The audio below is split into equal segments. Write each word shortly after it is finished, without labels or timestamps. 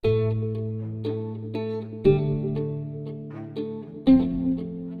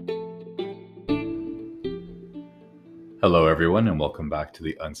Hello, everyone, and welcome back to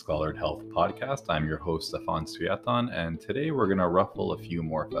the Unscholared Health Podcast. I'm your host, Stefan Sviatan, and today we're going to ruffle a few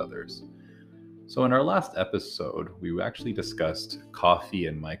more feathers. So in our last episode, we actually discussed coffee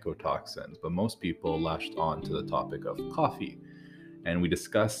and mycotoxins, but most people latched on to the topic of coffee. And we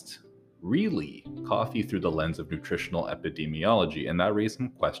discussed really coffee through the lens of nutritional epidemiology, and that raised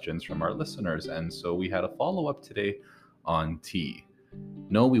some questions from our listeners. And so we had a follow-up today on tea.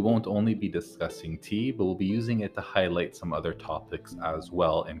 No, we won't only be discussing tea, but we'll be using it to highlight some other topics as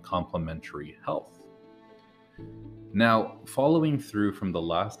well in complementary health. Now, following through from the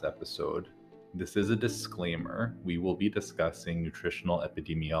last episode, this is a disclaimer. We will be discussing nutritional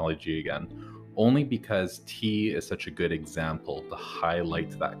epidemiology again, only because tea is such a good example to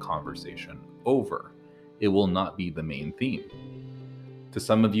highlight that conversation over. It will not be the main theme. To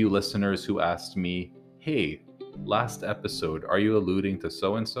some of you listeners who asked me, hey, last episode, are you alluding to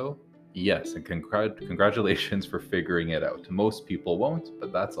so-and-so? Yes, and congratulations for figuring it out. Most people won't,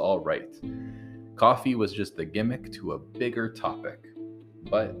 but that's all right. Coffee was just the gimmick to a bigger topic.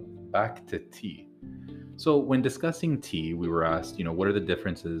 But back to tea. So when discussing tea, we were asked, what are the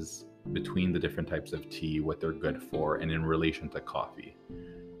differences between the different types of tea, what they're good for, and in relation to coffee.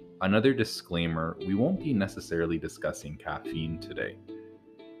 Another disclaimer, we won't be necessarily discussing caffeine today.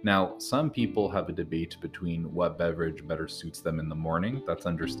 Now, some people have a debate between what beverage better suits them in the morning. That's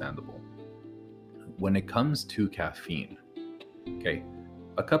understandable. When it comes to caffeine,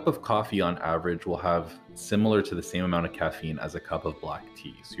 a cup of coffee on average will have similar to the same amount of caffeine as a cup of black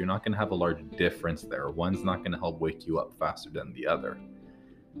tea. So you're not going to have a large difference there. One's not going to help wake you up faster than the other.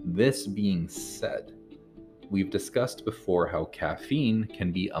 This being said, we've discussed before how caffeine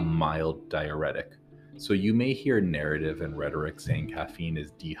can be a mild diuretic. So you may hear narrative and rhetoric saying caffeine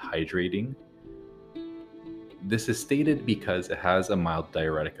is dehydrating. This is stated because it has a mild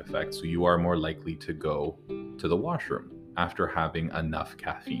diuretic effect, so you are more likely to go to the washroom after having enough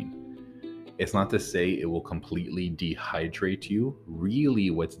caffeine. It's not to say it will completely dehydrate you.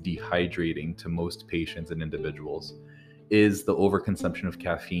 Really, what's dehydrating to most patients and individuals is the overconsumption of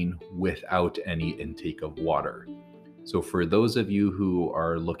caffeine without any intake of water. So for those of you who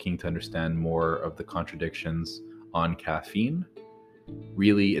are looking to understand more of the contradictions on caffeine,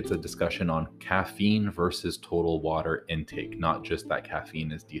 really it's a discussion on caffeine versus total water intake, not just that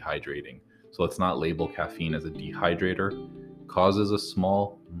caffeine is dehydrating. So let's not label caffeine as a dehydrator. Causes a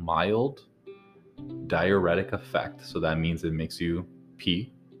small, mild diuretic effect. So that means it makes you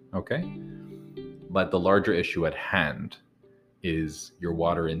pee, okay? But the larger issue at hand is your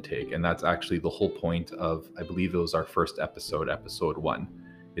water intake. And that's actually the whole point of, I believe it was our first episode 1.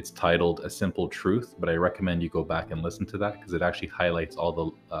 It's titled A Simple Truth, but I recommend you go back and listen to that because it actually highlights all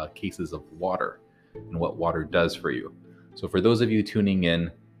the cases of water and what water does for you. So for those of you tuning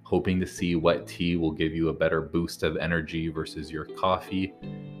in, hoping to see what tea will give you a better boost of energy versus your coffee,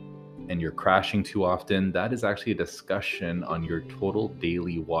 and you're crashing too often, that is actually a discussion on your total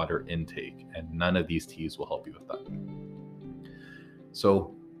daily water intake, and none of these teas will help you with that.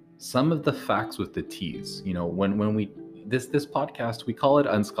 So some of the facts with the teas, when we this podcast, we call it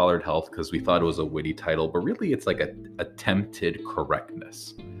Unscholared Health because we thought it was a witty title, but really it's like a attempted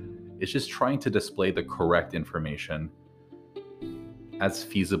correctness. It's just trying to display the correct information as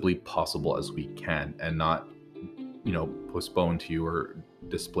feasibly possible as we can and not, postpone to you or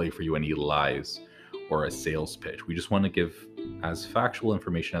display for you any lies or a sales pitch. We just want to give as factual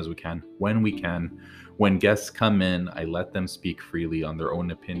information as we can when we can. When guests come in, I let them speak freely on their own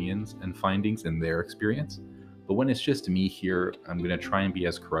opinions and findings in their experience. But when it's just me here, I'm going to try and be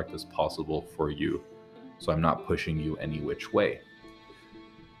as correct as possible for you. So I'm not pushing you any which way.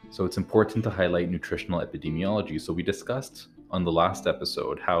 So it's important to highlight nutritional epidemiology. So we discussed on the last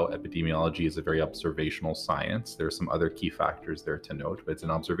episode how epidemiology is a very observational science. There are some other key factors there to note, but it's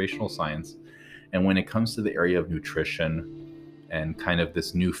an observational science. And when it comes to the area of nutrition and kind of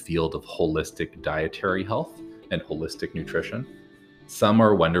this new field of holistic dietary health and holistic nutrition, some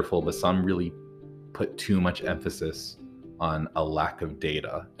are wonderful, but some really put too much emphasis on a lack of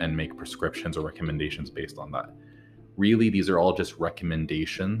data and make prescriptions or recommendations based on that. Really, these are all just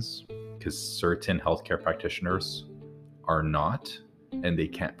recommendations because certain healthcare practitioners are not, and they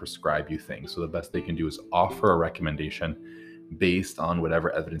can't prescribe you things. So the best they can do is offer a recommendation based on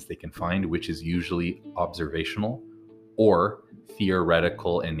whatever evidence they can find, which is usually observational or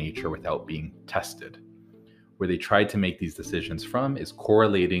theoretical in nature without being tested. Where they tried to make these decisions from is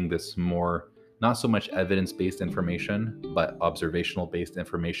correlating this more, not so much evidence-based information, but observational-based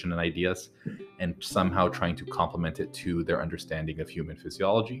information and ideas, and somehow trying to complement it to their understanding of human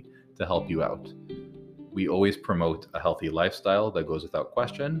physiology to help you out. We always promote a healthy lifestyle, that goes without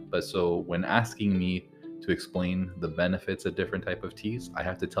question, but so when asking me to explain the benefits of different type of teas, I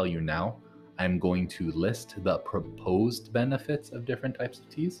have to tell you now, I'm going to list the proposed benefits of different types of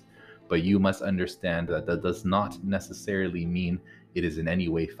teas, but you must understand that that does not necessarily mean it is in any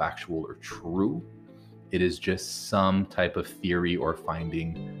way factual or true. It is just some type of theory or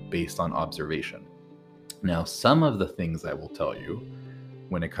finding based on observation. Now, some of the things I will tell you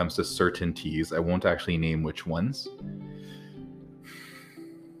when it comes to certain teas, I won't actually name which ones.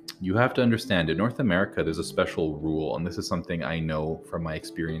 You have to understand, in North America, there's a special rule, and this is something I know from my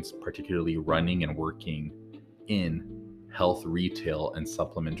experience, particularly running and working in health retail and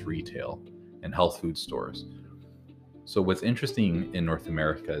supplement retail and health food stores. So what's interesting in North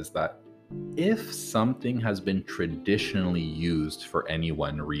America is that if something has been traditionally used for any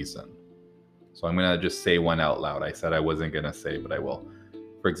one reason, so I'm going to just say one out loud. I said I wasn't going to say, but I will.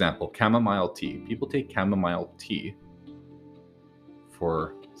 For example, chamomile tea. People take chamomile tea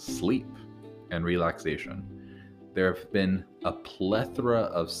for sleep and relaxation. There have been a plethora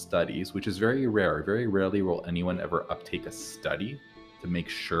of studies, which is very rare. Very rarely will anyone ever uptake a study to make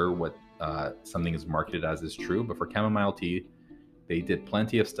sure what something is marketed as is true. But for chamomile tea, they did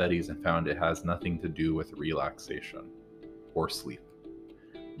plenty of studies and found it has nothing to do with relaxation or sleep.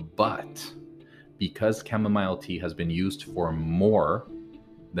 But because chamomile tea has been used for more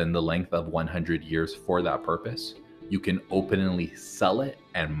than the length of 100 years for that purpose, you can openly sell it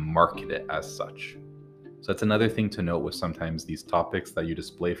and market it as such. So that's another thing to note with sometimes these topics that you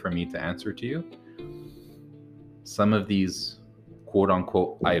display for me to answer to you. Some of these quote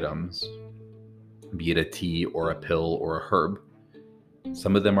unquote items, be it a tea or a pill or a herb,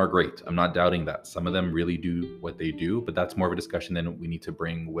 some of them are great. I'm not doubting that. Some of them really do what they do, but that's more of a discussion than we need to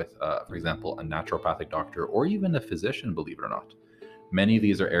bring with, for example, a naturopathic doctor or even a physician, believe it or not. Many of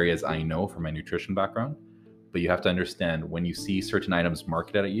these are areas I know from my nutrition background, but you have to understand when you see certain items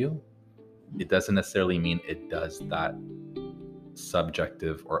marketed at you, it doesn't necessarily mean it does that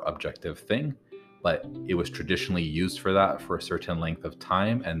subjective or objective thing, but it was traditionally used for that for a certain length of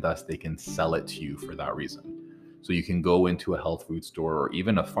time, and thus they can sell it to you for that reason. So you can go into a health food store or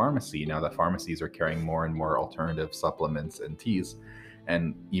even a pharmacy, now that pharmacies are carrying more and more alternative supplements and teas,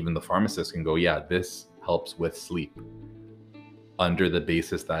 and even the pharmacist can go, yeah, this helps with sleep, under the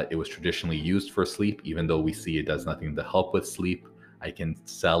basis that it was traditionally used for sleep. Even though we see it does nothing to help with sleep, I can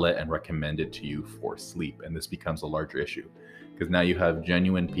sell it and recommend it to you for sleep. And this becomes a larger issue because now you have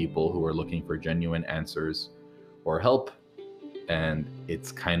genuine people who are looking for genuine answers or help. And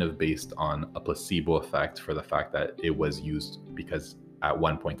it's kind of based on a placebo effect for the fact that it was used because at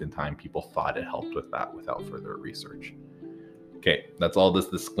one point in time, people thought it helped with that without further research. Okay, that's all this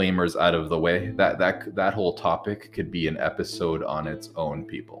disclaimers out of the way. That whole topic could be an episode on its own,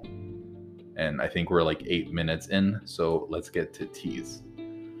 people. And I think we're like 8 minutes in, so let's get to teas.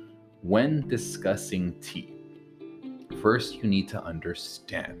 When discussing tea, first you need to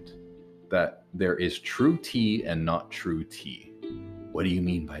understand that there is true tea and not true tea. What do you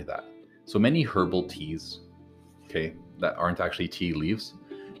mean by that? So many herbal teas, okay, that aren't actually tea leaves,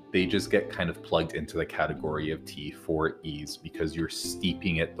 they just get kind of plugged into the category of tea for ease because you're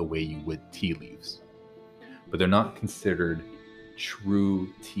steeping it the way you would tea leaves. But they're not considered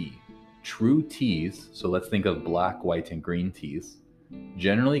true tea. True teas, so let's think of black, white, and green teas,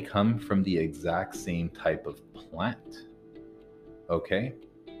 generally come from the exact same type of plant. Okay?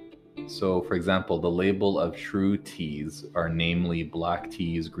 So, for example, the label of true teas are namely black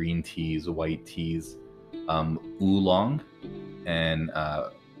teas, green teas, white teas, oolong, and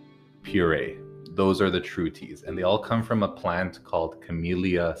puree. Those are the true teas, and they all come from a plant called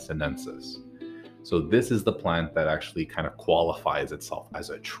Camellia sinensis. So this is the plant that actually kind of qualifies itself as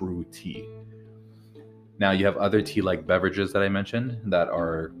a true tea. Now you have other tea-like beverages that I mentioned that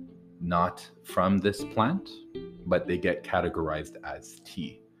are not from this plant, but they get categorized as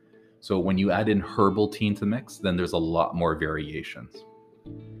tea. So when you add in herbal tea into the mix, then there's a lot more variations.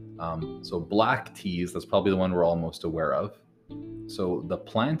 So black teas, that's probably the one we're all most aware of. So the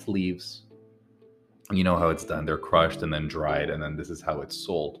plant leaves, you know how it's done. They're crushed and then dried, and then this is how it's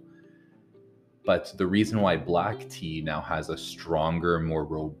sold. But the reason why black tea now has a stronger, more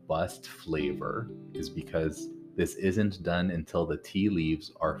robust flavor is because this isn't done until the tea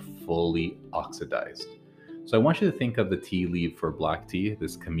leaves are fully oxidized. So I want you to think of the tea leaf for black tea,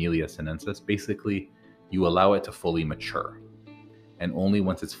 this Camellia sinensis. Basically, you allow it to fully mature. And only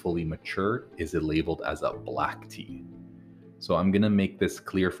once it's fully matured is it labeled as a black tea. So I'm going to make this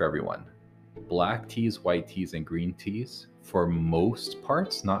clear for everyone. Black teas, white teas, and green teas, for most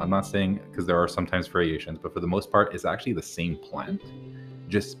parts, I'm not saying because there are sometimes variations, but for the most part, it's actually the same plant,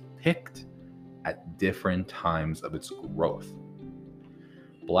 just picked at different times of its growth.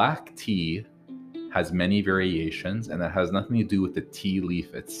 Black tea has many variations, and that has nothing to do with the tea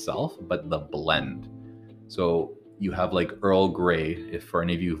leaf itself, but the blend. So you have like Earl Grey, if for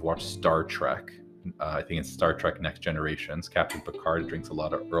any of you who've watched Star Trek, I think it's Star Trek Next Generations, Captain Picard drinks a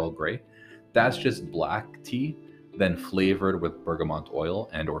lot of Earl Grey. That's just black tea, then flavored with bergamot oil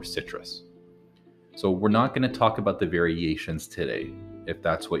and or citrus. So we're not going to talk about the variations today, if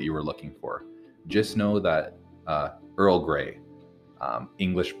that's what you were looking for. Just know that Earl Grey,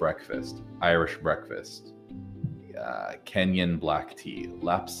 English breakfast, Irish breakfast, Kenyan black tea,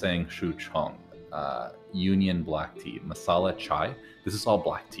 Lapsang Souchong, Union black tea, masala chai. This is all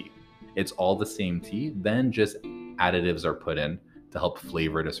black tea. It's all the same tea, then just additives are put in to help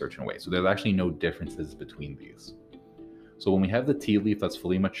flavor it a certain way. So there's actually no differences between these. So when we have the tea leaf that's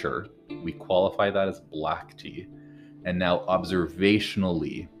fully mature, we qualify that as black tea. And now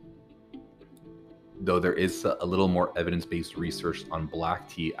observationally, though there is a little more evidence-based research on black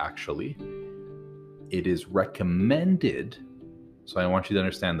tea actually, it is recommended. So I want you to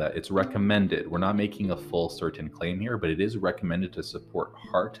understand that it's recommended. We're not making a full certain claim here, but it is recommended to support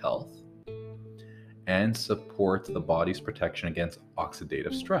heart health and support the body's protection against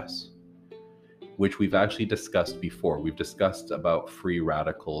oxidative stress, which we've actually discussed before. We've discussed about free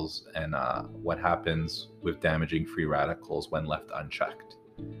radicals and what happens with damaging free radicals when left unchecked.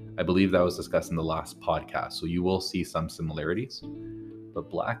 I believe that was discussed in the last podcast, so you will see some similarities. But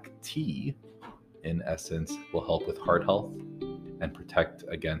black tea, in essence, will help with heart health and protect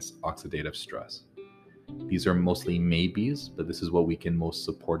against oxidative stress. These are mostly maybes, but this is what we can most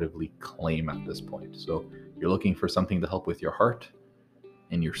supportively claim at this point. So you're looking for something to help with your heart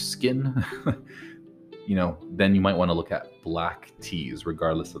and your skin, then you might want to look at black teas,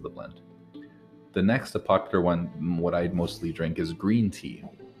 regardless of the blend. The next, a popular one, what I mostly drink, is green tea.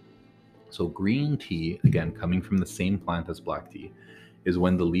 So green tea, again, coming from the same plant as black tea, is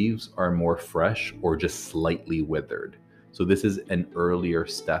when the leaves are more fresh or just slightly withered. So this is an earlier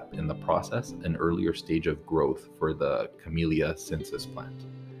step in the process, an earlier stage of growth for the Camellia sinensis plant.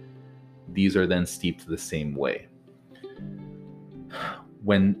 These are then steeped the same way.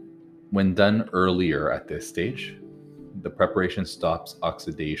 When done earlier at this stage, the preparation stops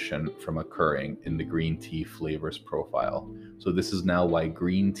oxidation from occurring in the green tea flavors profile. So this is now why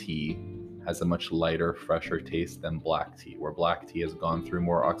green tea has a much lighter, fresher taste than black tea, where black tea has gone through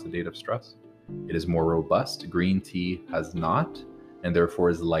more oxidative stress. It is more robust. Green tea has not, and therefore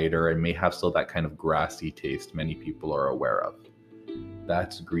is lighter and may have still that kind of grassy taste many people are aware of.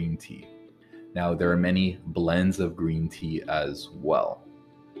 That's green tea. Now, there are many blends of green tea as well.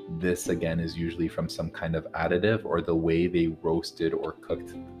 This, again, is usually from some kind of additive or the way they roasted or cooked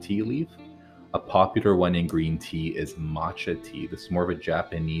the tea leaf. A popular one in green tea is matcha tea. This is more of a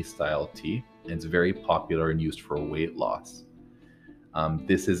Japanese style tea, and it's very popular and used for weight loss.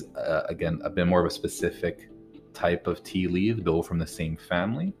 This is, again, a bit more of a specific type of tea leaf, though from the same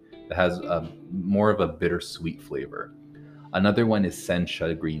family, that has more of a bittersweet flavor. Another one is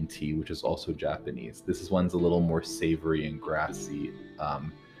sencha green tea, which is also Japanese. This one's a little more savory and grassy,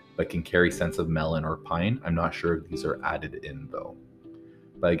 but can carry scents of melon or pine. I'm not sure if these are added in though.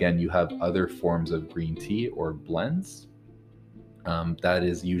 But again, you have other forms of green tea or blends. That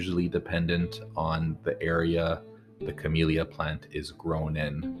is usually dependent on the area the camellia plant is grown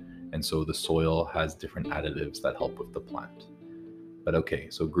in. And so the soil has different additives that help with the plant. But okay,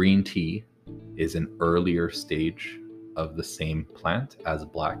 so green tea is an earlier stage of the same plant as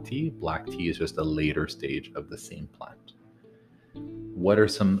black tea. Black tea is just a later stage of the same plant. What are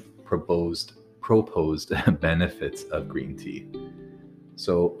some proposed benefits of green tea?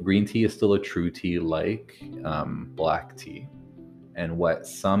 So green tea is still a true tea like black tea. And what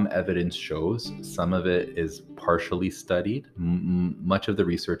some evidence shows, some of it is partially studied. Much of the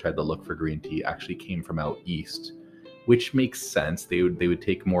research I had to look for green tea actually came from out east, which makes sense. They would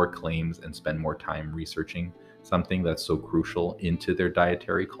take more claims and spend more time researching something that's so crucial into their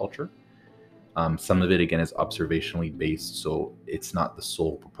dietary culture. Some of it, again, is observationally based, so it's not the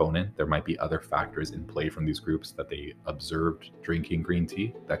sole proponent. There might be other factors in play from these groups that they observed drinking green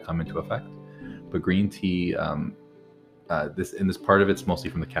tea that come into effect. But green tea, this part of it's mostly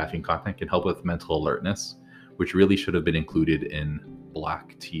from the caffeine content, can help with mental alertness, which really should have been included in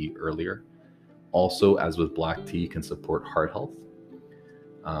black tea earlier. Also, as with black tea, can support heart health.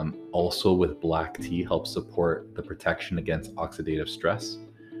 Also with black tea, helps support the protection against oxidative stress.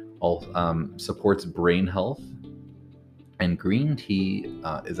 Supports brain health. And green tea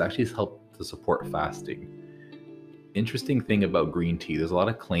is actually helped to support fasting. Interesting thing about green tea, there's a lot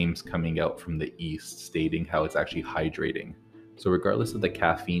of claims coming out from the East stating how it's actually hydrating. So regardless of the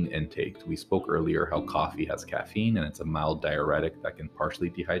caffeine intake, we spoke earlier how coffee has caffeine and it's a mild diuretic that can partially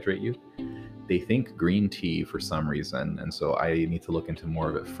dehydrate you. they think green tea for some reason, and so I need to look into more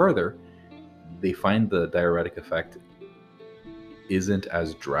of it further. They find the diuretic effect isn't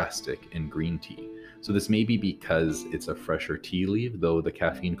as drastic in green tea. So this may be because it's a fresher tea leaf, though the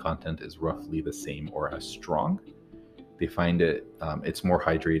caffeine content is roughly the same or as strong. They find it's more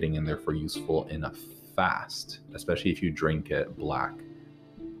hydrating and therefore useful in a fast, especially if you drink it black.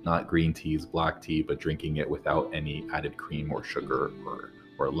 Not green teas, black tea, but drinking it without any added cream or sugar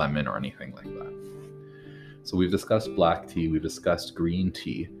or lemon or anything like that. So we've discussed black tea, we've discussed green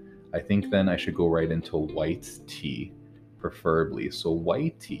tea. I think then I should go right into white tea, preferably. So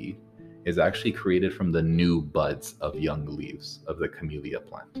white tea is actually created from the new buds of young leaves of the camellia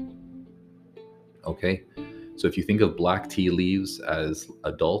plant. Okay, so if you think of black tea leaves as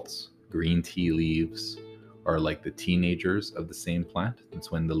adults, green tea leaves are like the teenagers of the same plant. That's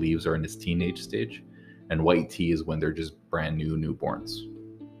when the leaves are in its teenage stage. And white tea is when they're just brand new newborns.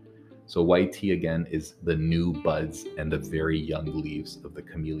 So white tea, again, is the new buds and the very young leaves of the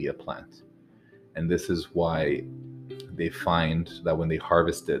camellia plant. And this is why they find that when they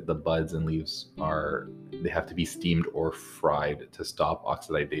harvest it, the buds and leaves they have to be steamed or fried to stop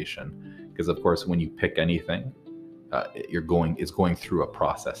oxidation. Because of course, when you pick anything, it's going through a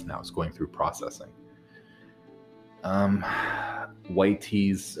process now. It's going through processing. White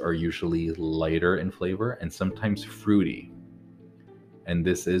teas are usually lighter in flavor and sometimes fruity. And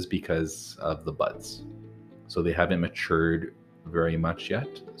this is because of the buds. So they haven't matured very much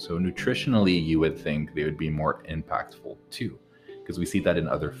yet. So nutritionally, you would think they would be more impactful too, because we see that in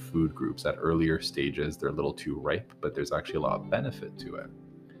other food groups at earlier stages, they're a little too ripe, but there's actually a lot of benefit to it.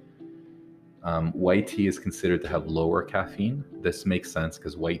 White tea is considered to have lower caffeine. This makes sense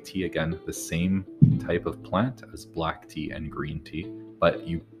because white tea, again, the same type of plant as black tea and green tea, but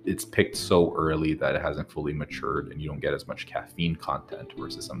it's picked so early that it hasn't fully matured and you don't get as much caffeine content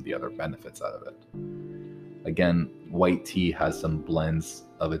versus some of the other benefits out of it. Again, white tea has some blends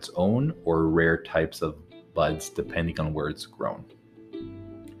of its own or rare types of buds depending on where it's grown.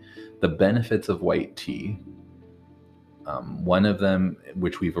 The benefits of white tea, one of them,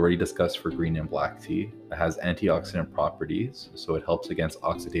 which we've already discussed for green and black tea, has antioxidant properties, so it helps against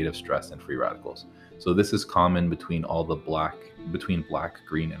oxidative stress and free radicals. So this is common between black,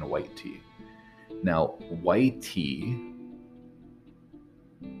 green, and white tea. Now, white tea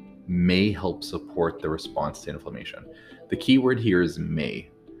may help support the response to inflammation. The key word here is may.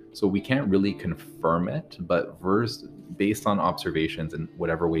 So we can't really confirm it, but based on observations and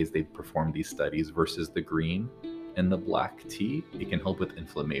whatever ways they perform these studies versus the green and the black tea, it can help with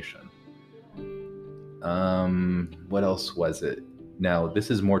inflammation. What else was it? Now, this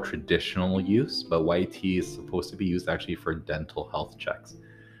is more traditional use, but white tea is supposed to be used actually for dental health checks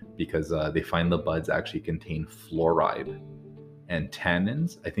because they find the buds actually contain fluoride and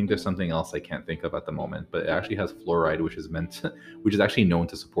tannins. I think there's something else I can't think of at the moment, but it actually has fluoride, which is actually known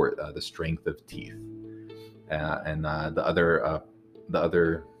to support the strength of teeth. And the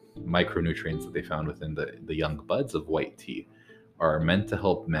other micronutrients that they found within the young buds of white tea are meant to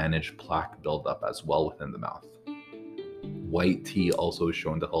help manage plaque buildup as well within the mouth. White tea also is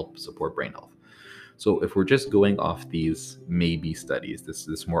shown to help support brain health. So if we're just going off these maybe studies,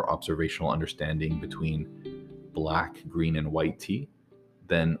 this more observational understanding between black, green, and white tea,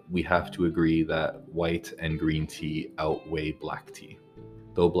 then we have to agree that white and green tea outweigh black tea.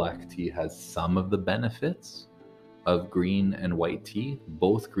 Though black tea has some of the benefits of green and white tea,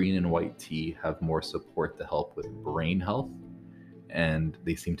 both green and white tea have more support to help with brain health, and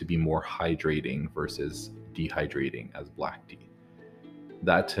they seem to be more hydrating versus dehydrating as black tea.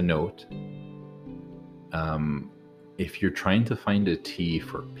 That to note, if you're trying to find a tea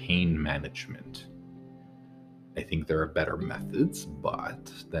for pain management, I think there are better methods,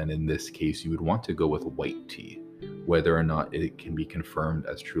 but then in this case, you would want to go with white tea. Whether or not it can be confirmed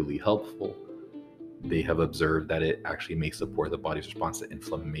as truly helpful, they have observed that it actually may support the body's response to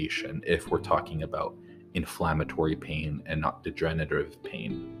inflammation if we're talking about inflammatory pain and not degenerative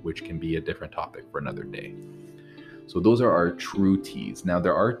pain, which can be a different topic for another day. So those are our true teas. Now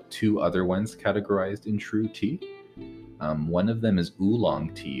there are two other ones categorized in true tea. One of them is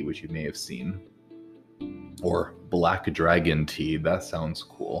oolong tea, which you may have seen, or black dragon tea. That sounds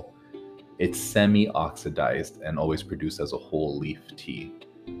cool. It's semi-oxidized and always produced as a whole leaf tea.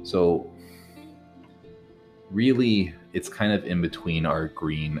 So really, it's kind of in between our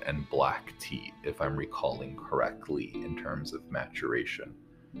green and black tea, if I'm recalling correctly, in terms of maturation.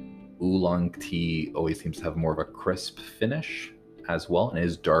 Oolong tea always seems to have more of a crisp finish as well, and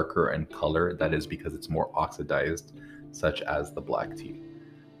is darker in color. That is because it's more oxidized, such as the black tea.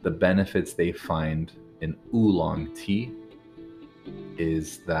 The benefits they find in oolong tea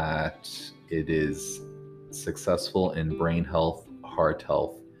is that it is successful in brain health, heart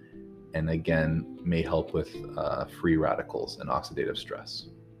health, and again, may help with free radicals and oxidative stress.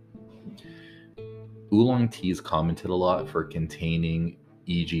 Oolong tea is commented a lot for containing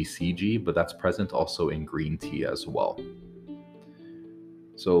EGCG, but that's present also in green tea as well.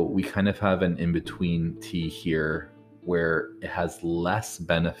 So we kind of have an in-between tea here where it has less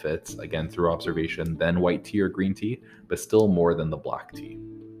benefits, again, through observation, than white tea or green tea, but still more than the black tea.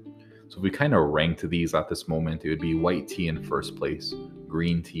 So if we kind of ranked these at this moment, it would be white tea in first place,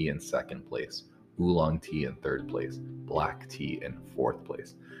 green tea in second place, oolong tea in third place, black tea in fourth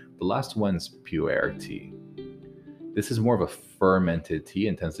place. The last one's pu'er tea. This is more of a fermented tea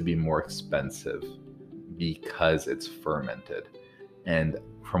and tends to be more expensive because it's fermented. And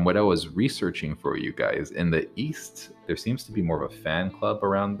from what I was researching for you guys, in the East, there seems to be more of a fan club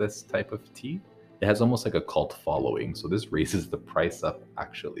around this type of tea. It has almost like a cult following, so this raises the price up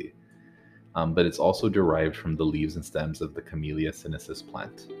actually. But it's also derived from the leaves and stems of the Camellia sinensis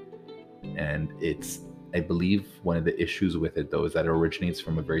plant. And it's, I believe, one of the issues with it though is that it originates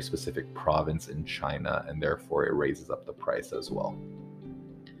from a very specific province in China, and therefore it raises up the price as well.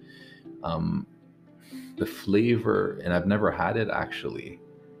 The flavor, and I've never had it actually,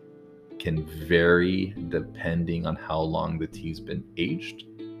 can vary depending on how long the tea's been aged.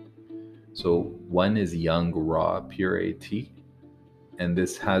 So one is young raw pu'er tea, and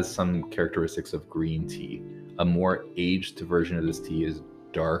this has some characteristics of green tea. A more aged version of this tea is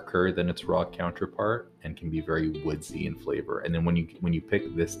darker than its raw counterpart and can be very woodsy in flavor. And then when you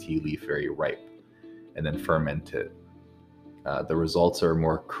pick this tea leaf very ripe and then ferment it, the results are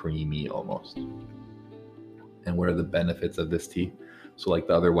more creamy almost. And what are the benefits of this tea? So like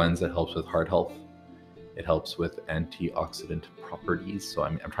the other ones, it helps with heart health. It helps with antioxidant properties. So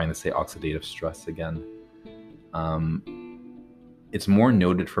I'm trying to say oxidative stress again. It's more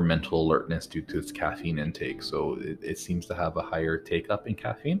noted for mental alertness due to its caffeine intake. So it seems to have a higher take-up in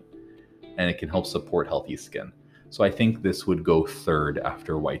caffeine, and it can help support healthy skin. So I think this would go third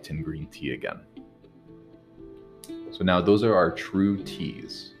after white and green tea again. So now those are our true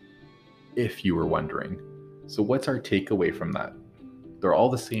teas, if you were wondering. So what's our takeaway from that? They're all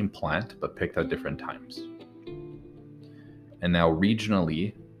the same plant, but picked at different times. And now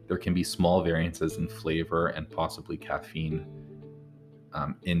regionally, there can be small variances in flavor and possibly caffeine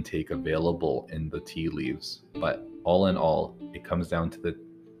intake available in the tea leaves. But all in all, it comes down to the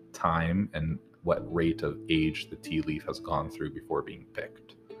time and what rate of age the tea leaf has gone through before being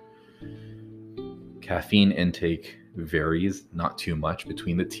picked. Caffeine intake varies not too much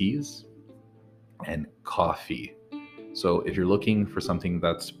between the teas. And coffee. So if you're looking for something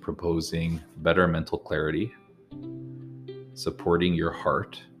that's proposing better mental clarity, supporting your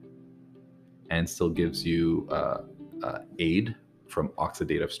heart, and still gives you aid from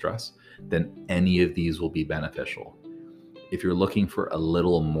oxidative stress, then any of these will be beneficial. If you're looking for a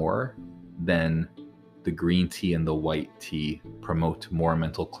little more, then the green tea and the white tea promote more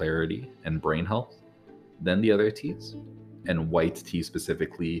mental clarity and brain health than the other teas. And white tea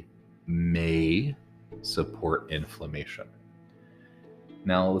specifically may support inflammation.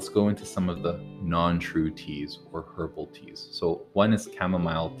 Now let's go into some of the non-true teas or herbal teas. So one is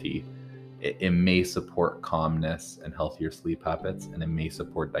chamomile tea. It may support calmness and healthier sleep habits, and it may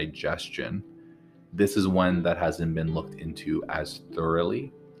support digestion. This is one that hasn't been looked into as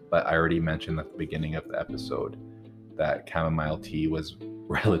thoroughly, but I already mentioned at the beginning of the episode that chamomile tea was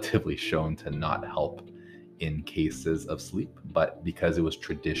relatively shown to not help in cases of sleep, but because it was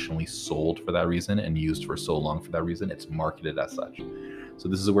traditionally sold for that reason and used for so long for that reason, it's marketed as such. So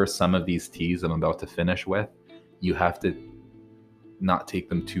this is where some of these teas I'm about to finish with, you have to not take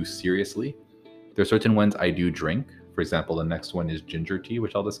them too seriously. There are certain ones I do drink. For example, the next one is ginger tea,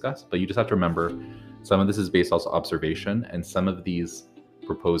 which I'll discuss, but you just have to remember some of this is based on observation, and some of these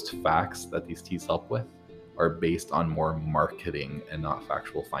proposed facts that these teas help with are based on more marketing and not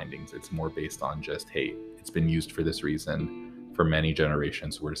factual findings. It's more based on just, hey, it's been used for this reason for many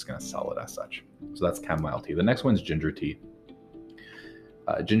generations, so we're just going to sell it as such. So that's chamomile tea. The next one is ginger tea.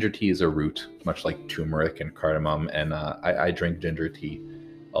 Ginger tea is a root, much like turmeric and cardamom, and I drink ginger tea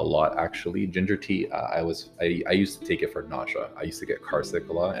a lot actually. Ginger tea, I used to take it for nausea. I used to get car sick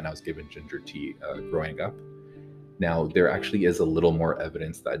a lot, and I was given ginger tea growing up. Now, there actually is a little more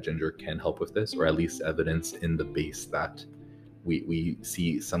evidence that ginger can help with this, or at least evidence in the base that we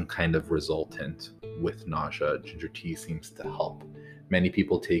see some kind of resultant with nausea. Ginger tea seems to help. Many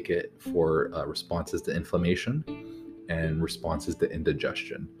people take it for responses to inflammation and responses to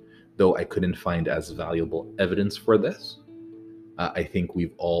indigestion. Though I couldn't find as valuable evidence for this, I think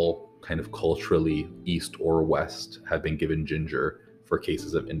we've all kind of culturally, East or West, have been given ginger for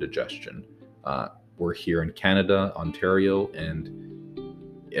cases of indigestion. We're here in Canada, Ontario,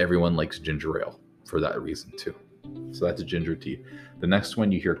 and everyone likes ginger ale for that reason too. So that's a ginger tea. The next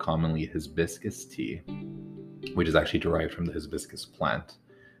one you hear commonly, hibiscus tea, which is actually derived from the hibiscus plant.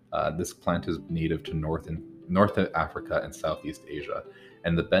 This plant is native to North Africa and Southeast Asia.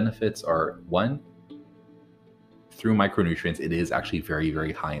 And the benefits are, one, through micronutrients, it is actually very,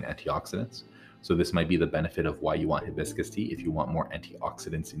 very high in antioxidants. So this might be the benefit of why you want hibiscus tea if you want more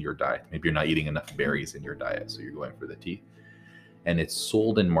antioxidants in your diet. Maybe you're not eating enough berries in your diet, so you're going for the tea. And it's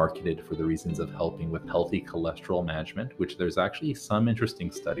sold and marketed for the reasons of helping with healthy cholesterol management, which there's actually some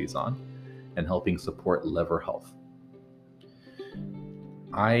interesting studies on, and helping support liver health.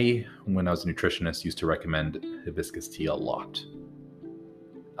 When I was a nutritionist, used to recommend hibiscus tea a lot.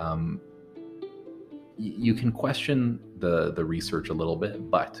 You can question the research a little bit,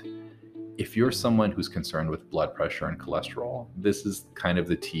 but if you're someone who's concerned with blood pressure and cholesterol, this is kind of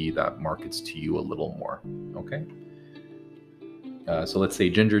the tea that markets to you a little more, okay? So let's say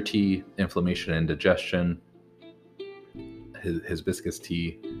ginger tea, inflammation and digestion, hibiscus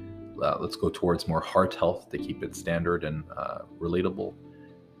tea. Let's go towards more heart health to keep it standard and relatable.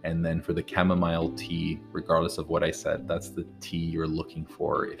 And then for the chamomile tea, regardless of what I said, that's the tea you're looking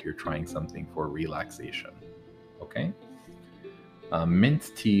for if you're trying something for relaxation. Okay?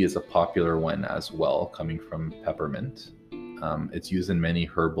 Mint tea is a popular one as well, coming from peppermint. It's used in many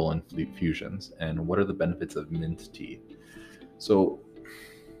herbal infusions. And what are the benefits of mint tea? So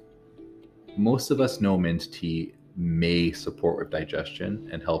most of us know mint tea may support with digestion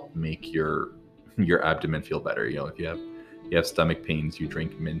and help make your abdomen feel better. If you have stomach pains, you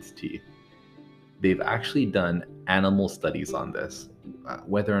drink mint tea. They've actually done animal studies on this.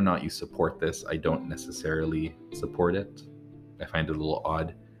 Whether or not you support this, I don't necessarily support it. I find it a little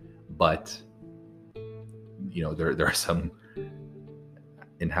odd, but there are some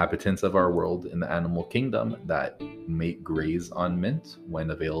inhabitants of our world in the animal kingdom that may graze on mint when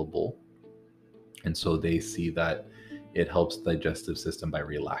available, and so they see that it helps the digestive system by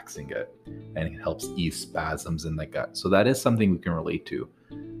relaxing it, and it helps ease spasms in the gut. So that is something we can relate to.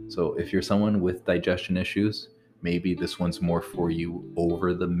 So if you're someone with digestion issues, maybe this one's more for you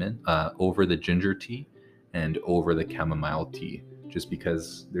over the ginger tea and over the chamomile tea, just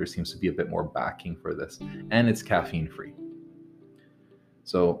because there seems to be a bit more backing for this, and it's caffeine free.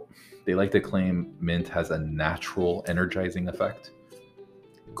 So they like to claim mint has a natural energizing effect.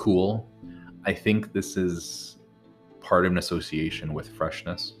 Cool. I think this is part of an association with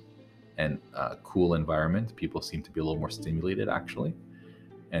freshness and a cool environment. People seem to be a little more stimulated, actually.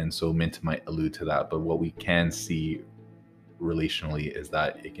 And so mint might allude to that. But what we can see relationally is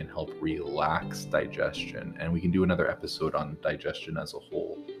that it can help relax digestion. And we can do another episode on digestion as a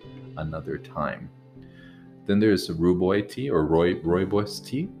whole another time. Then there's rooibos tea or rooibos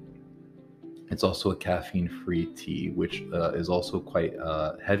tea. It's also a caffeine-free tea, which is also quite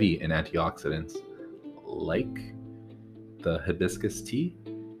heavy in antioxidants, like the hibiscus tea.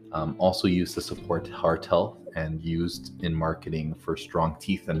 Also used to support heart health and used in marketing for strong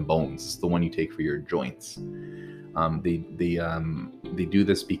teeth and bones. It's the one you take for your joints. They do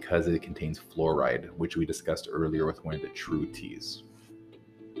this because it contains fluoride, which we discussed earlier with one of the true teas.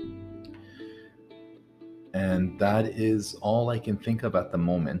 And that is all I can think of at the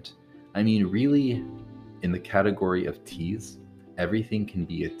moment. I mean, really, in the category of teas, everything can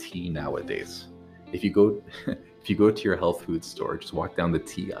be a tea nowadays. If you go to your health food store, just walk down the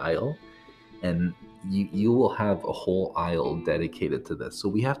tea aisle, and you will have a whole aisle dedicated to this. So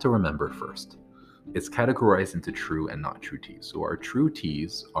we have to remember first, it's categorized into true and not true teas. So our true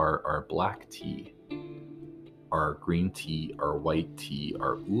teas are our black tea, our green tea, our white tea,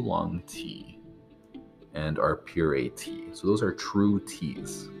 our oolong tea, and our puree tea. So those are true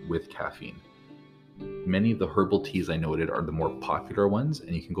teas with caffeine. Many of the herbal teas I noted are the more popular ones,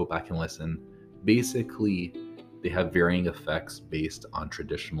 and you can go back and listen. Basically, they have varying effects based on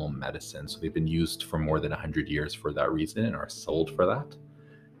traditional medicine. So they've been used for more than 100 years for that reason and are sold for that.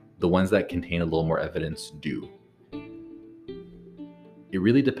 The ones that contain a little more evidence do. It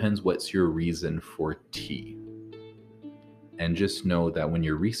really depends what's your reason for tea. And just know that when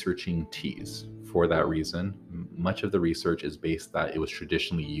you're researching teas for that reason, much of the research is based that it was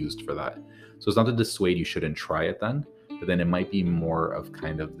traditionally used for that. So it's not to dissuade you shouldn't try it then, but then it might be more of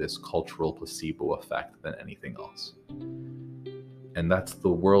kind of this cultural placebo effect than anything else. And that's the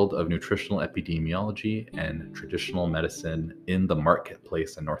world of nutritional epidemiology and traditional medicine in the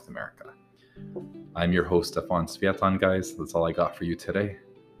marketplace in North America. I'm your host, Stefan Sviatan, guys. That's all I got for you today.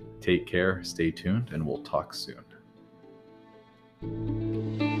 Take care, stay tuned, and we'll talk soon.